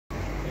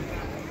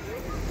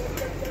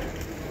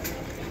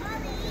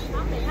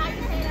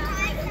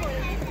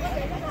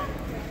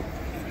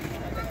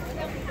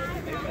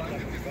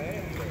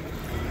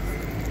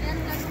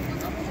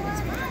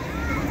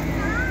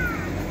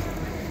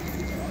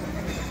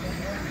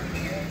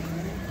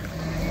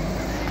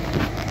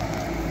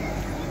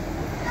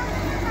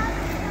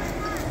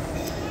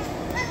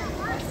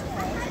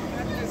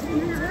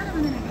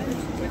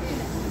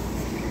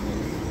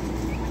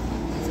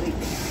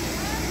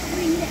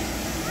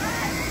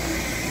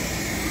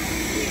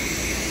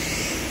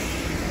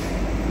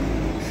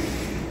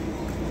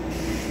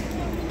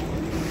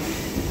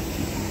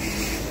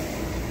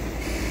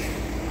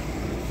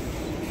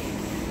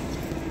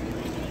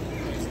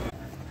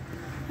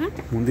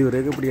முந்தி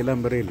வரைக்கும் இப்படி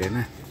எல்லாம் பெரிய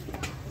இல்லைன்னு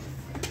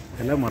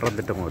எல்லாம்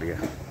மறந்துட்டோம் ஒரியா.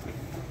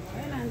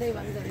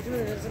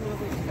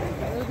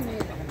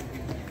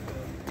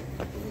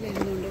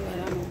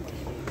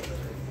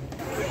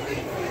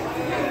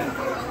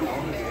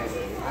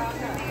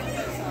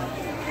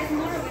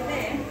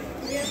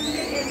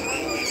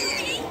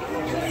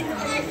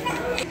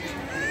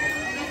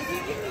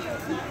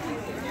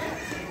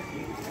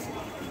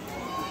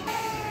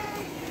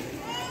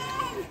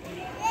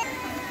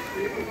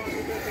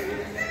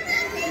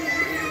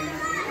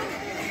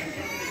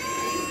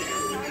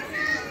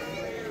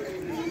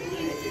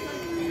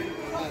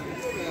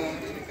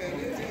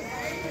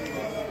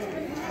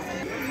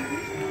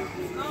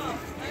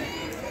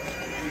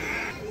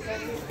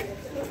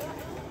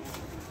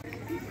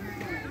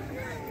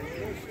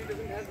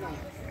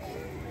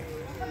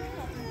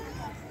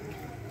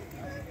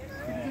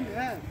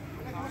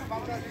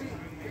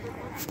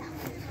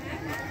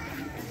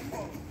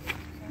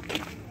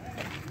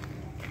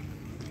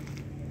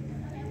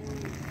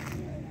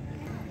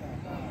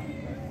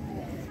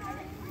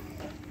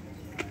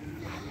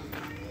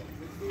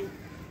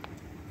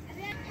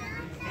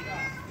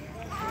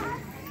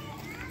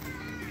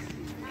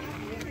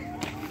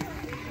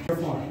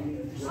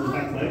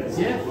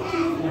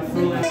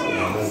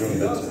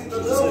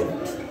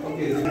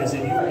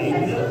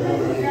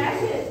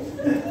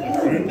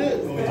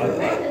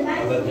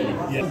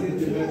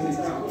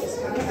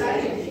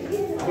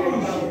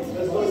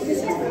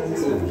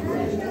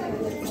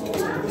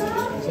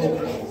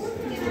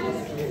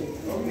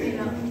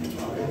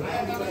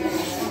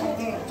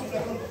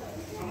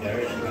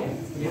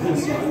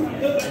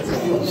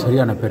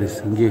 சரியான பெருசு.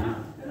 இங்கே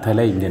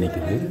தலை இங்கே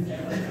நிற்குது.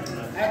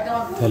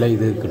 தலை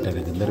இது கிட்ட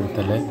இருக்குது. இந்த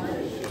தலை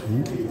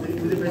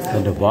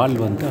அந்த வால்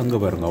வந்து அங்கே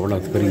பாருங்க, அவ்வளோ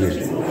பெரிய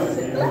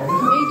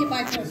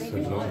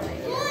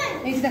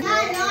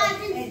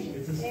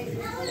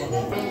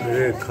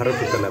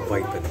கருப்பு தலை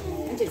பாய்த்தல்.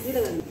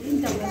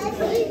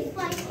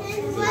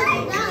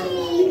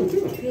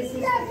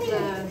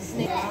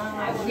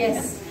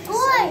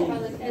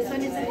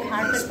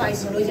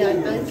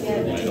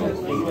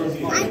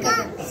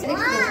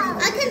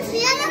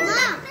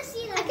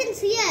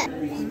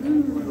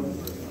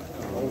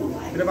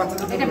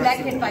 Like a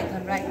black-head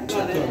python, right?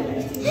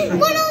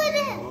 What over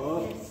there?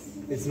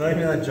 It's not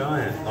even that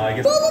giant. Oh, I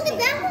guess. Oh, look at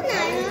that one,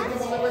 Naya.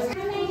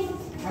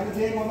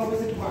 Okay.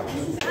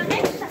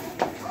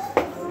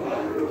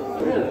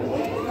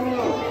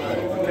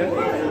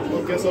 Well,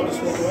 I guess I'll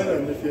just walk away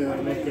then if you're not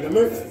going to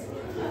move.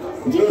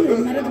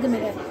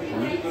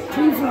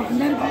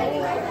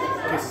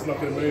 Guess it's not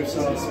going to move, so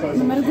I suppose.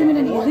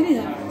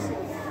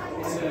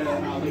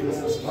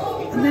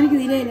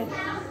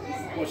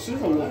 Well, she's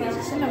a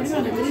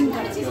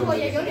walk.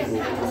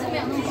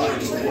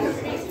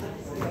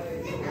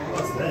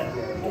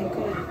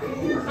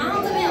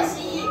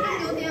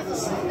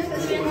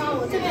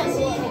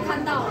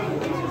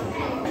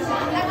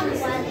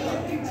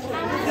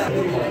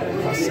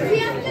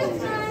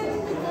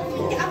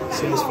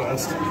 See this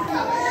first.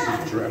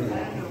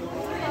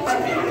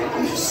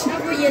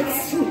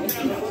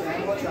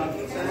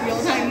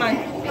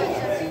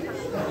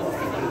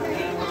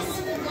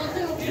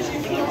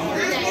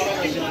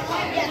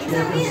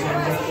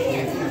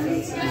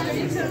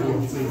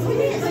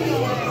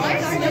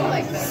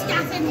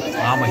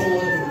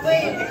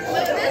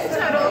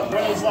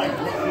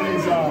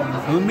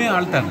 உண்மையே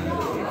ஆழ்த்தாங்க.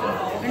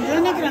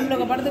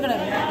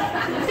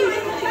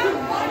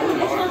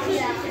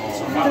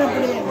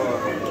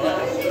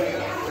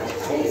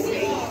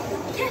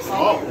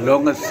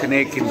 Longest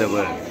snake in the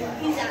world.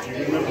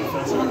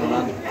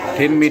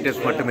 10 meters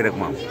மட்டும்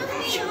இருக்குமா?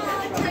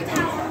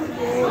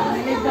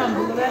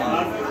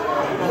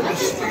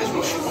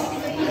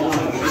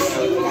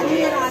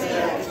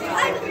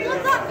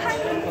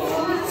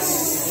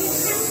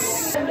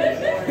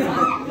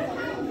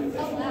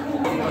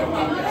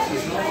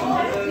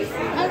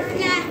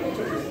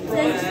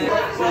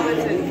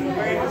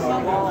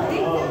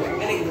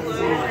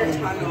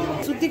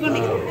 சுத்திக்கொண்டே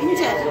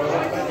இன்ச்சர்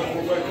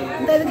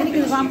இந்த இதுக்கு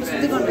நிக்குது பாம்பு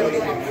சுத்திக்கொண்டே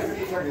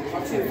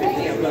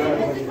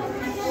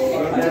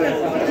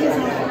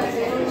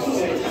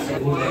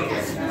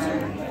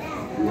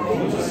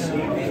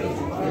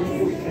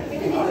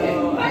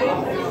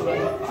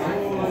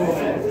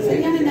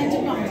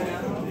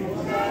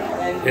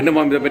என்ன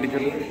பாம்பு இதை பற்றி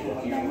சொல்லு.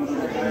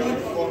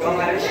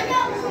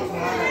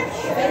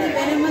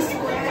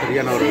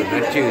 சரியான ஒரு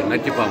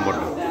நச்சு பாம்பு.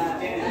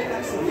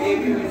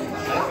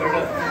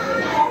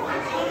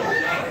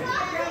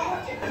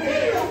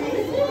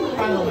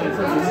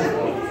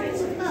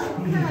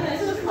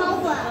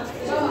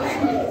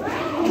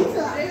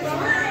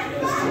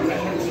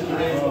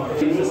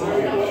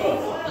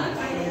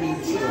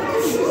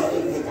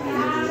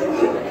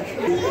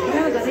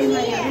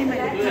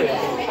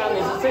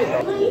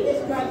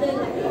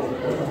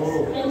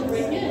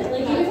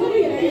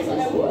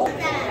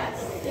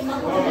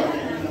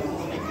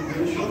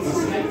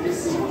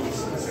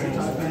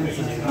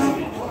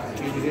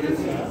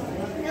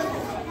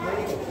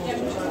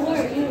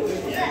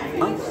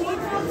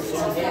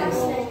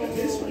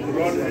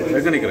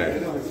 எங்க நிக்கிறேன்?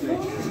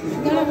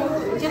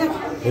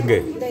 எங்கே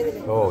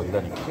ஓ இந்த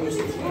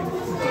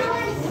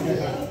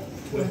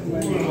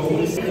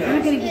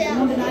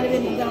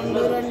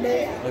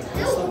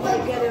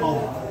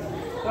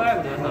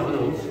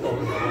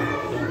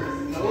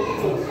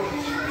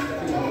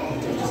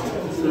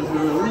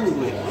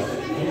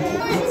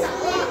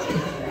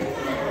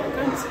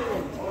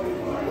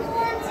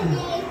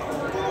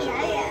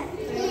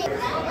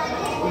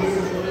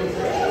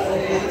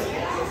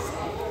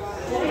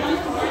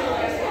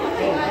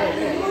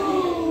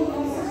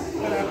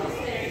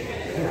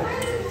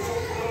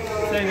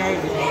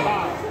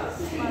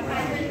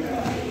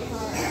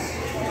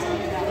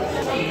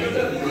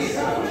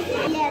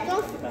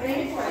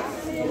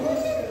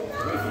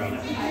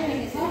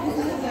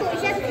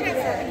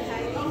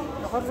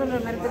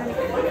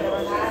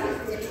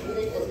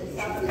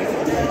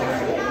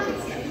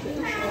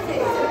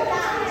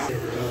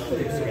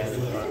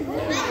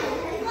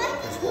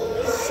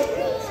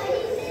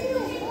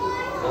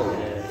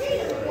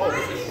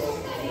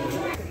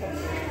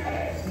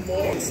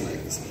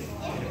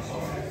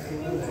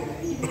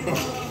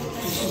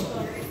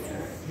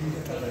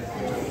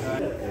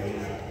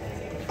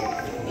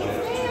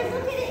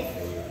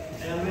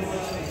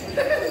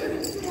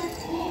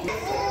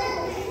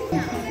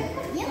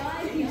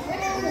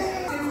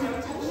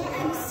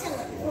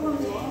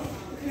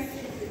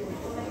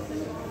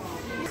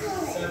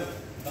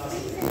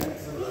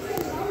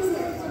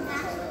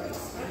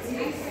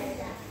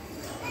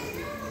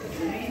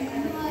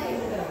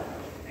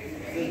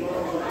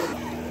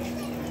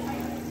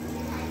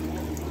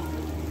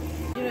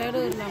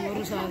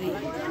ஒரு சாதி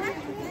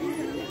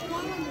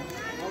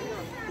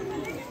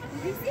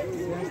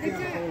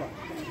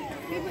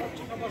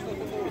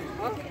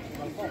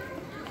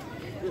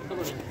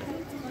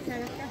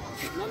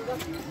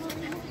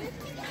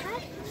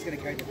Just going to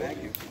carry the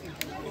vacuum.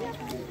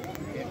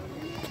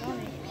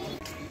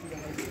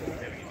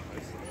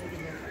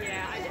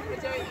 Yeah, I don't think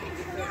it's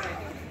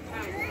okay.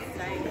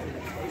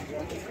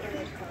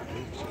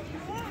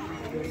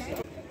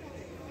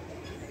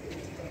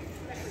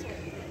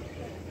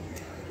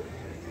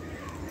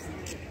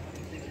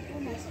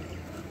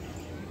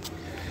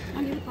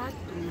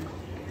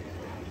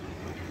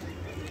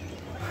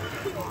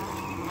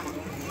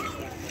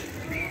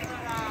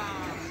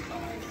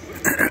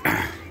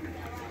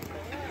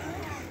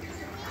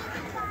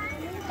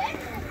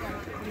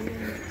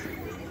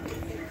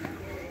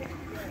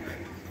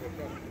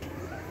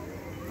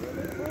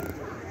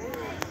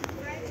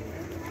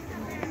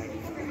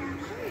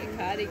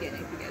 Cardigan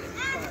if you get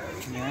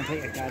it. You want to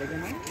take a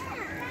cardigan out?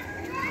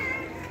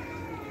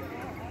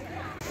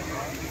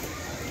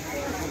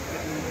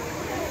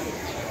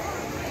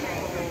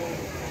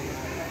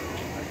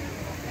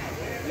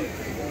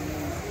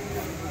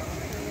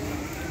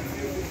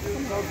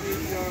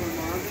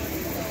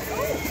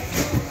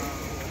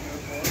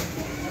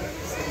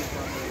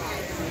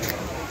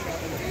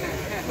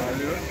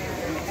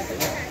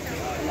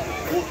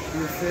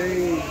 You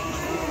see.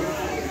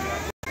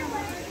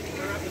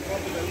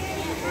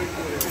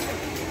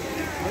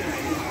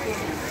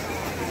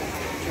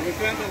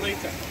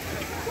 Later.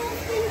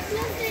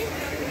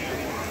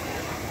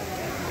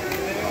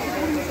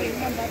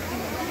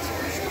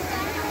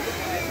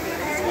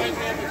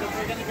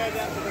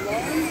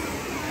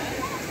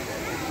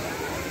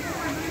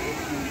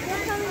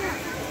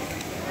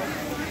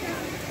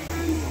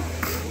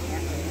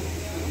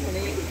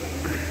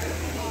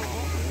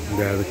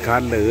 இந்த அது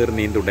காலில் ஏறு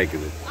நீந்து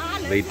உடைக்குது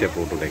வெயிட்டை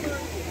போட்டு உடைக்குது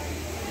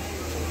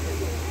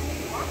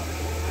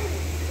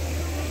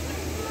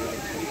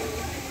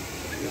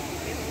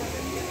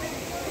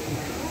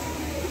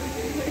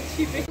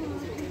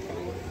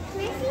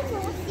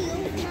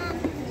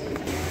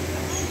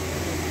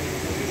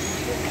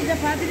இதை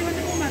பார்த்துட்டு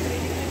வந்து போக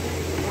மாட்டேன்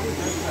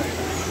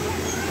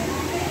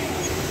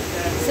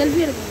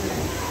செல்ஃபி எடுக்கணும்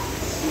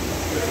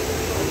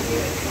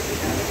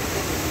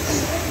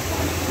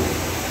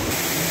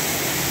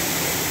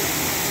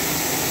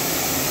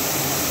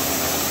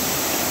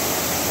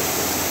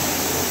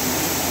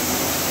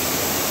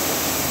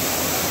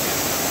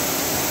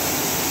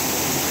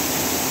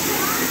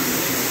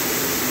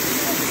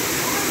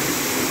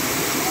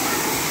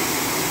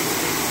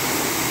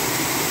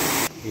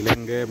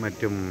இலங்கை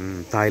மற்றும்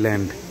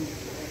தாய்லாந்து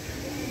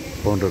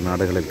போன்ற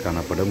நாடுகளில்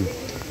காணப்படும்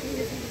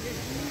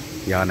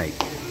யானை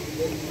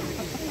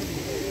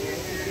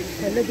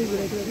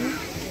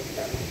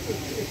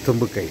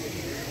தும்புக்கை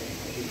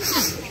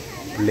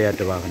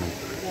விளையாட்டு வாகனம்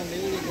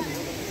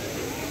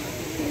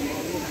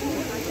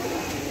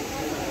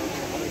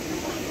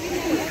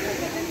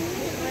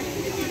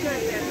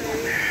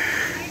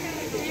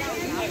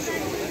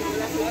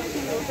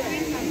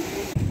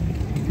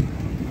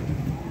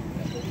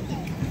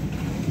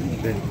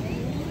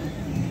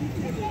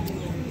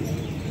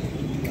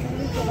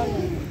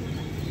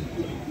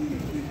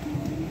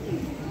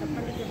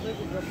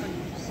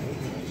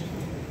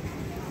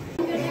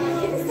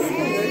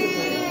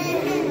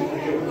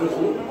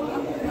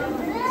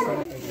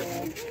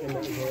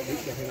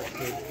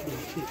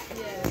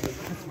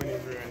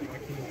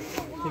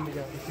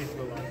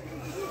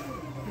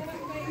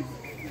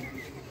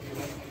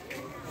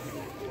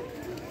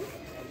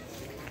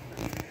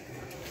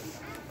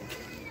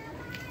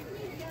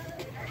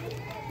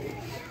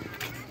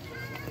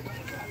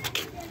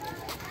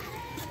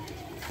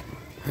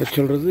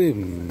சொல்கிறது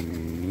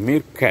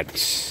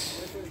மீர்கேட்ஸ்.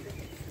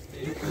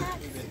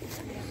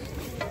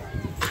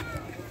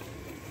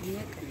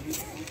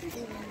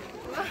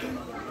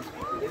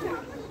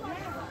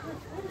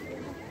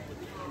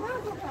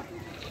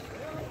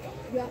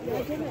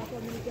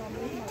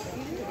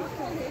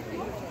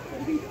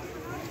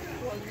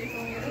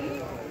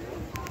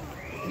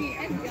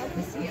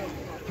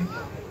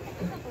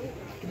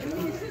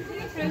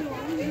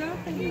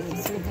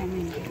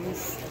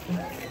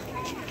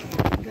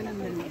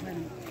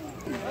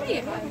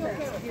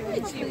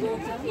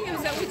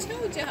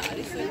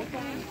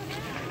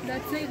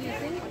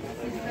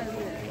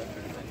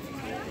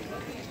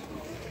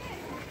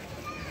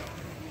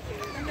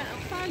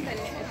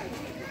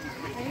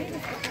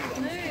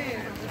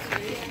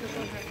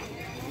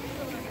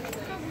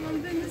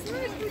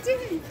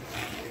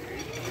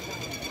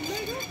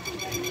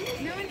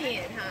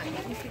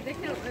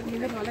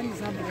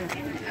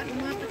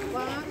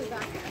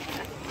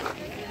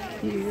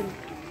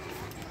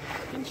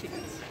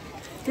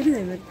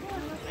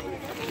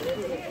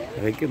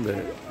 அதுக்கு இந்த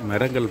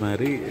மரங்கள்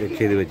மாதிரி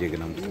செய்து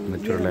வச்சுக்கணும்.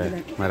 மற்றுள்ள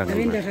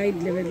மரங்கள் இந்த ஹைட்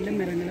லெவலில்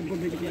மரங்களை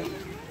போட்டு வச்சுக்கலாம்.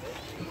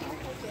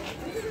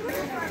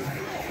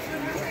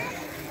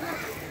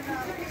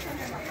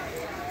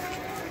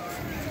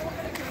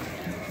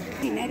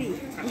 நரி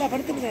இந்த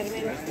படுத்துக்கிறாரு.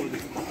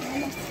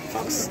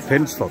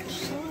 ஃபென்ஸ்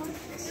ஃபாக்ஸ்,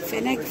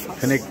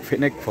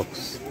 ஃபெனெக்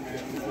ஃபாக்ஸ்,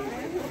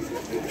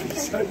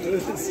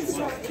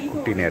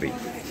 குட்டி நரி.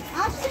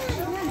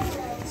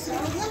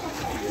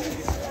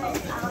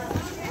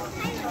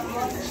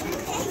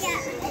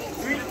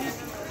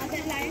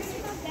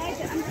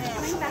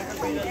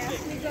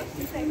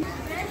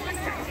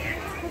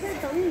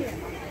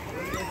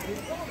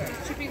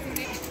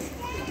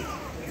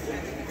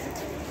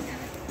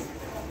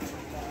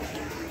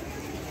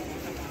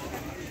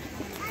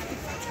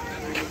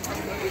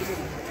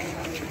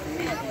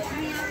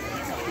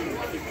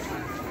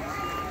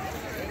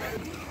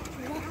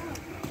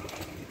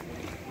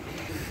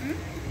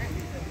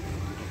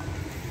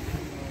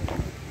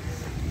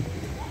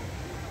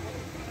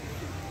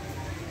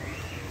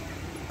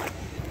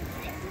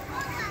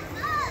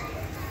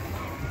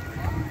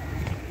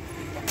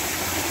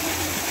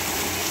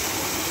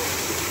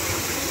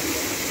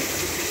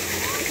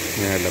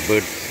 இல்லை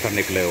பேர்ட்ஸ்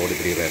தண்ணிக்குள்ளே ஓடி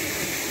திரிகிறார்.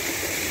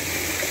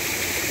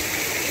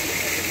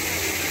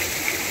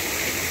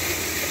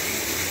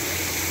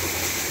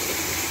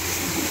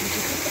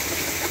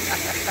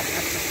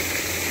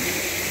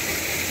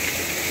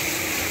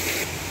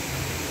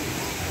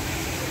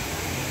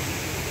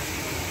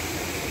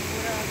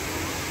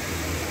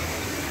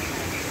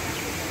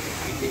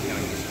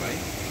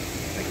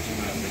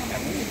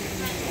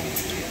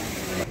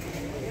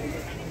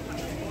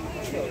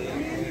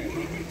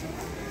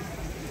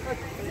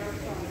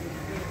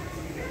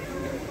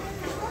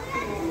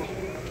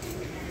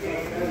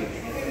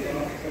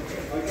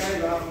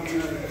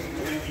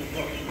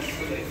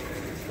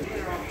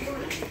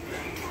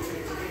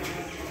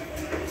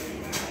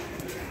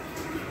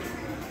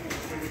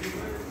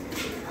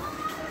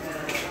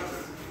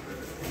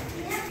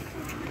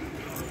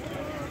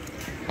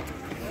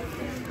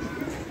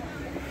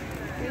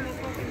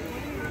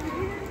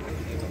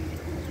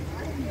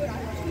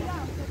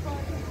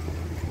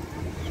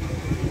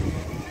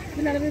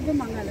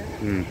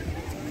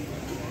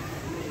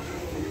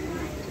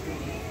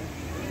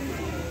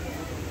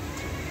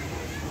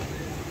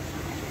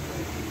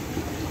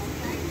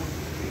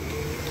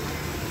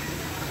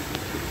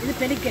 இது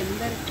பெலிக்கன்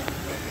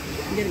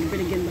இங்கே இருக்கு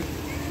பெலிக்கன் தான்.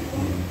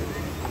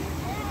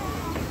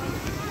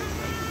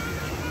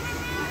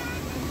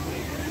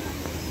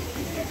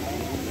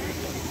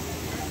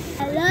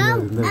 Hello,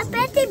 a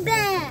teddy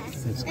bear.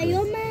 Are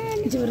you man?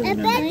 A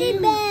teddy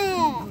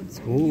bear.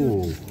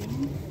 Oh.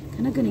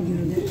 கணக்கு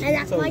நிற்கிறது. And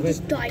that's why I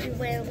just died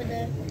way over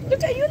there.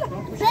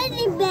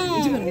 Teddy bear.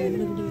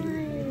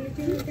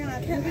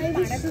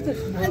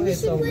 I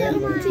wish you were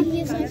able to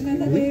use it.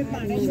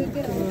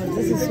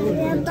 This is so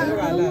good.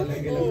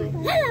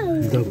 Hello,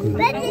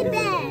 teddy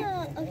bear.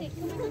 Okay,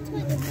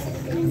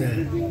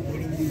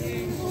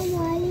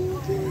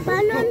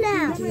 banana.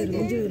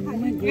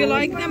 You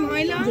like them,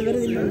 Myla?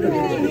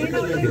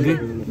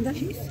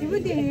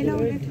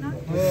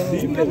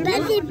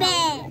 Teddy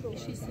bear.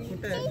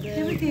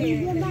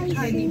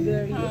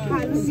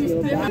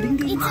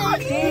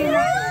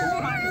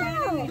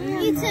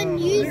 It's a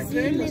New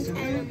Zealand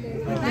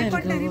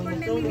animal.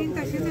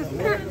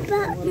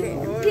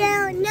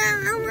 No,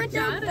 I want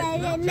to play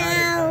it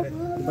now.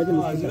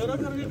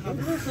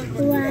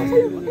 Wow.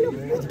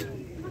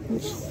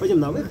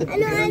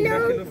 I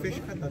know.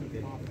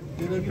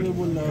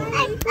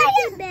 Hey,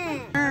 teddy bear.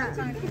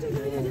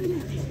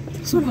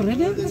 Super,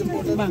 right?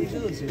 Bang.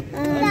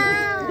 No.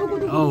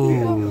 Oh.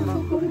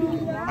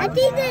 I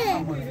did it.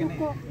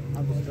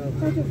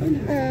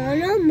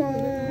 No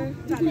more.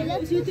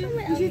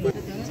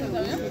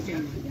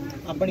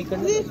 आपण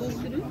इकडनं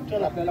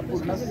चल आपल्याला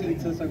पूर्ण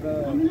स्वीटचं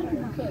सगळं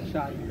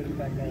शांत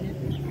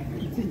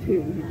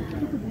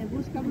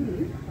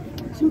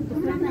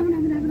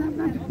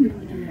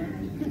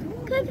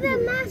Look at that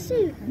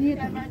massive.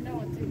 They're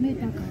massive.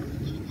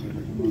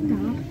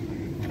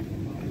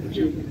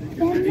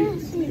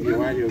 You're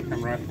right, you'll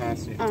come right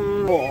past you.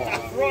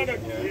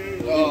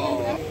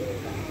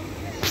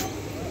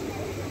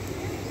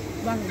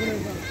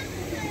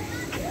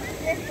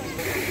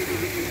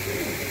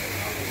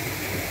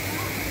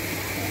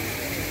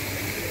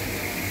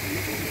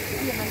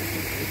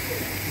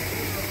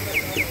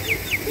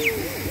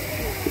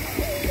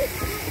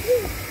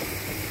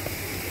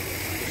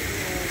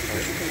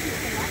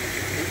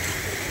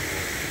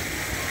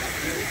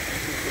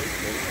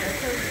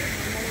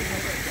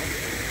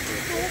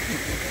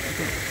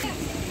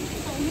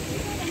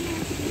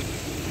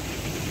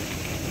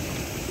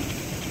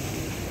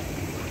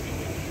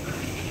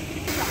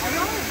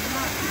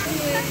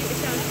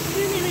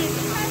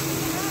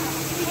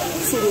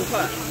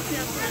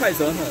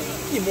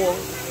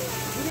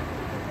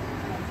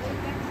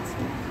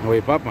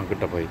 போய் பார்ப்போம்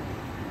கிட்ட போய்.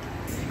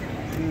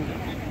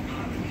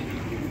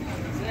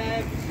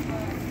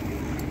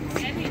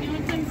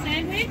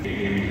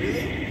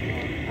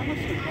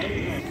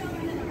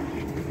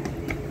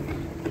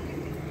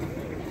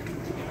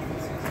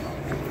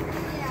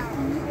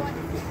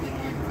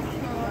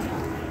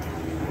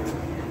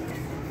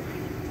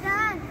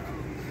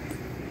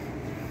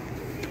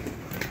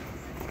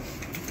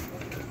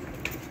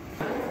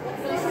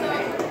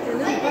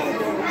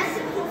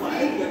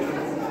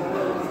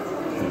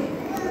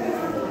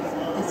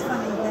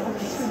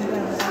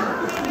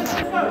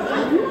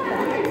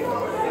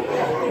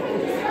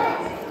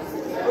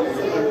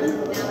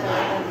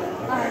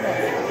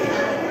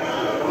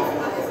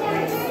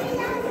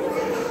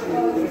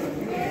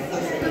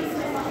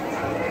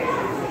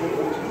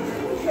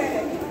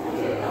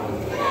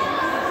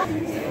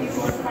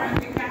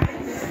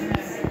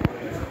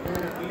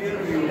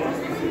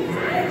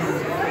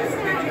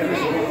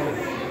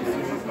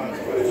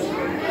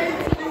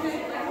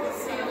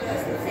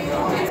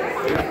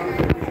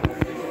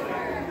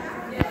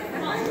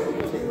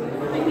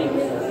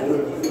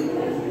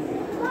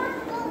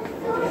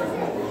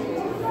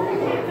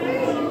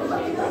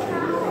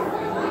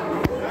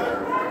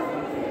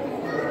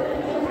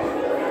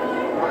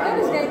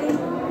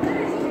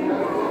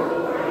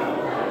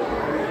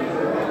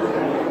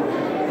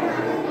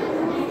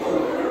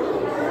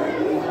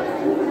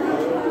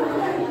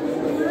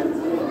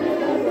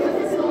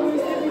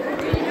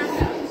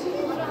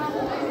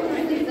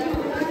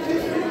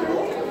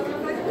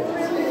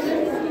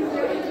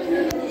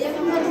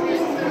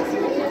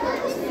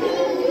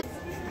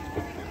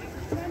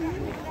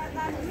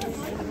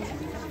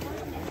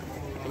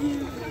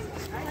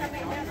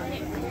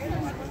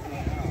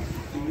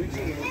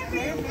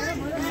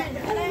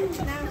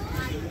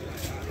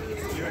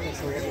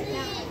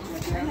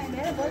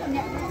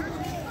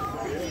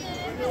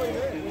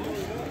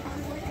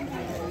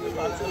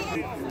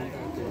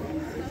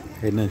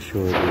 என்ன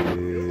ஷோ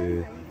இது?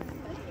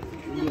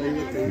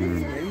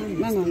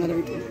 வாங்க வாங்க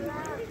வீட்டு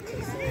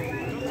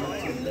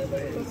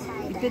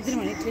இப்போ எத்தனை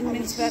மணி? 10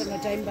 minutes பாருங்க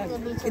டைம்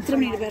பாருங்க. எத்தனை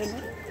மணி பாருங்க?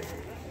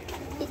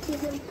 It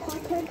is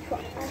important for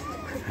us.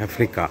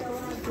 Africa.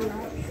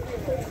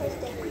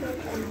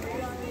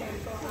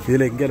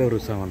 இதில் எங்கேயால ஒரு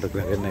சாமான்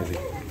இருக்கிறாங்க. என்ன இது?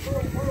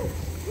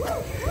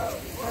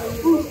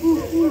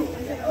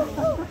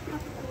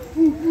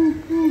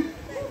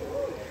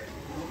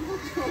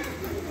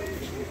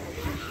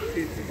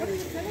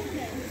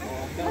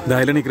 இந்த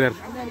அதில் நிற்கிறார்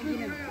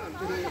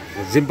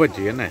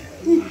ஜிம்பச்சி. என்ன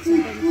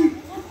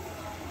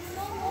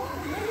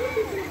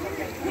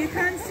You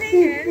can't see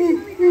it.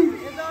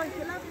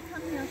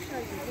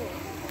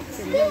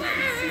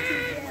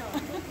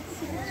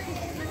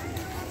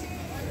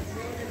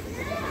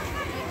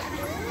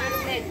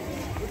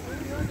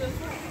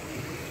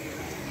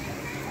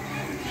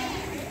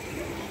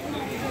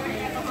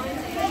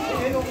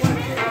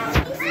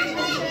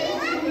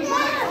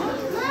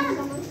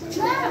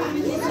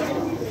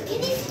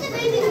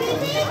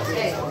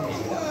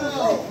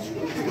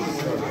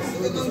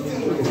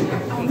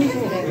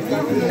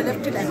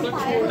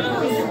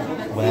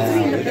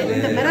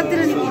 இந்த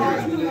மரத்தில் நிற்கிறான்.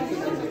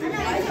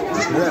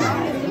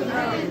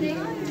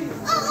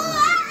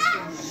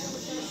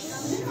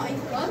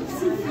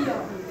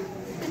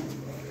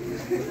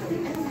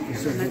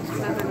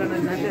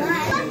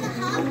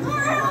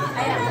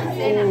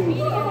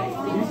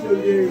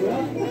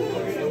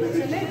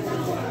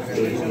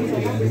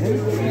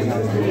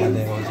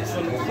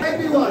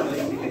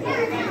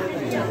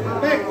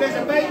 Look, there's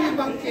a baby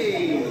monkey.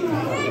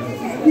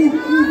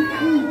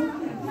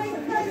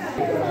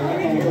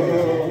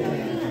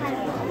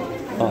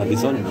 Oh,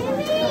 this one.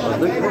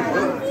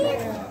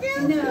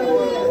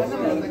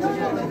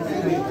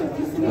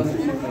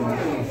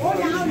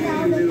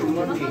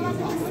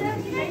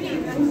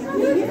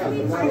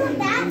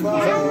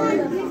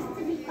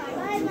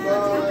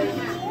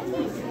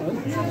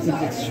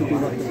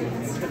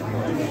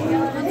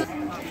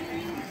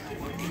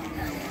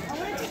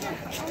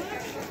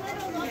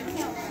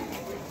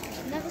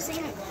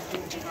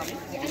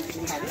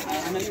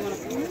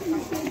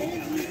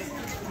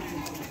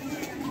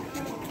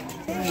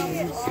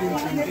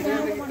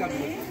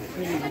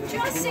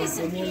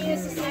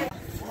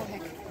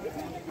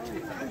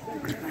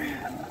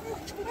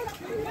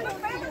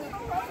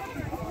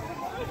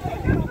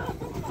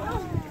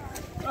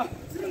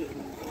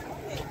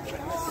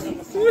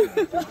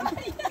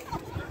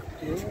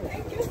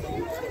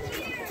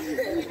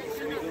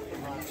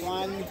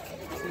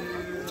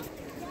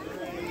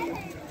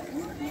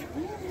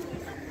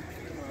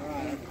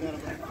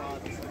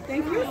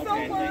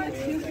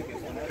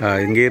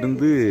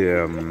 இங்கேருந்து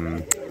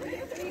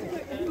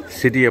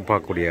சிட்டியை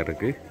பார்க்கக்கூடியா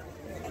இருக்குது.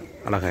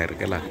 அழகாக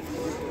இருக்குல்ல.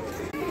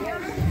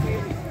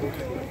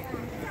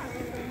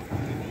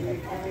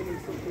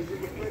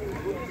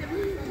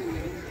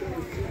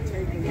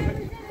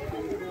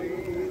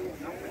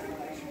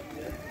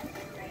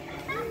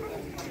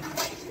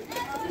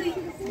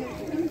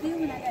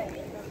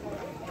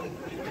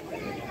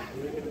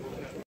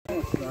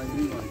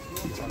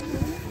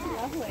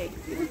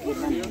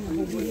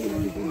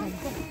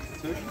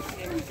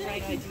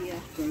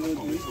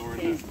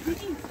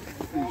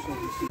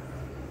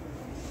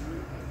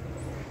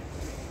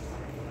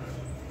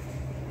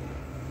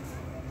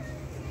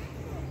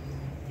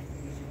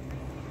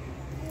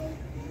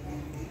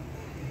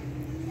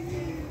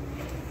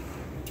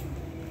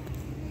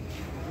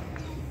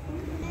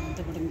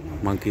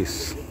 Monkeys.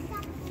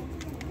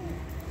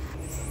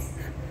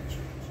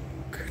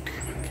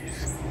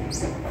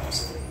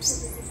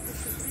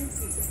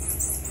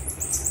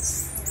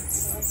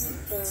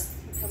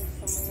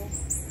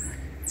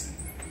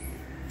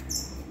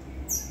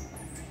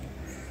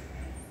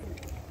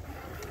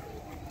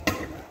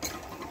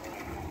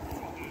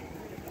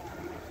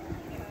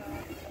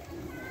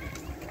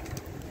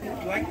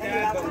 Like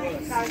that, but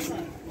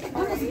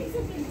worse.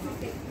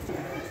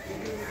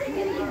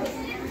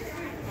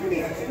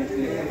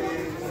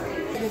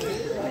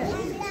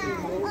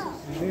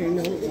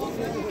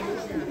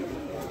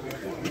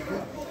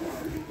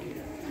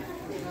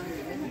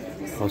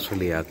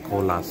 Australia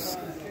koalas.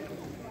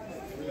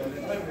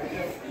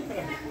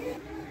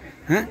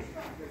 Huh?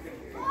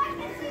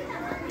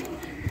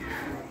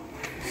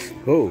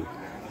 Oh,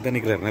 இதான்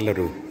நிற்கிறார்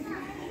நல்லொரு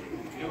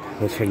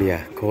ஆஸ்திரேலியா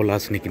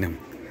கோலாஸ் நிற்கணும்.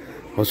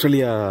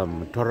 Australia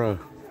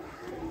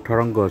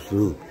Taronga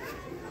Zoo.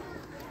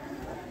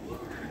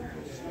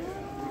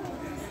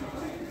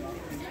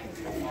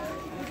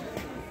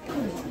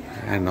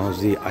 An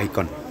Aussie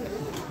icon.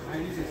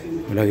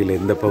 உலகில்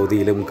எந்த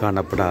பகுதியிலும்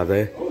காணப்படாத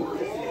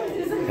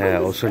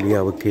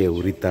ஆஸ்திரேலியாவுக்கே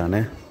உரித்தான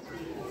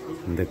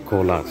இந்த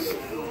கோலாஸ்.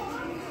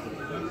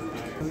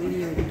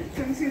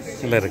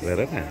 நல்லா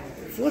இருக்கிறாரு.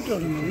 Photo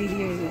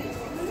video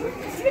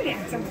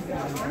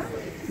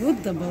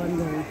youth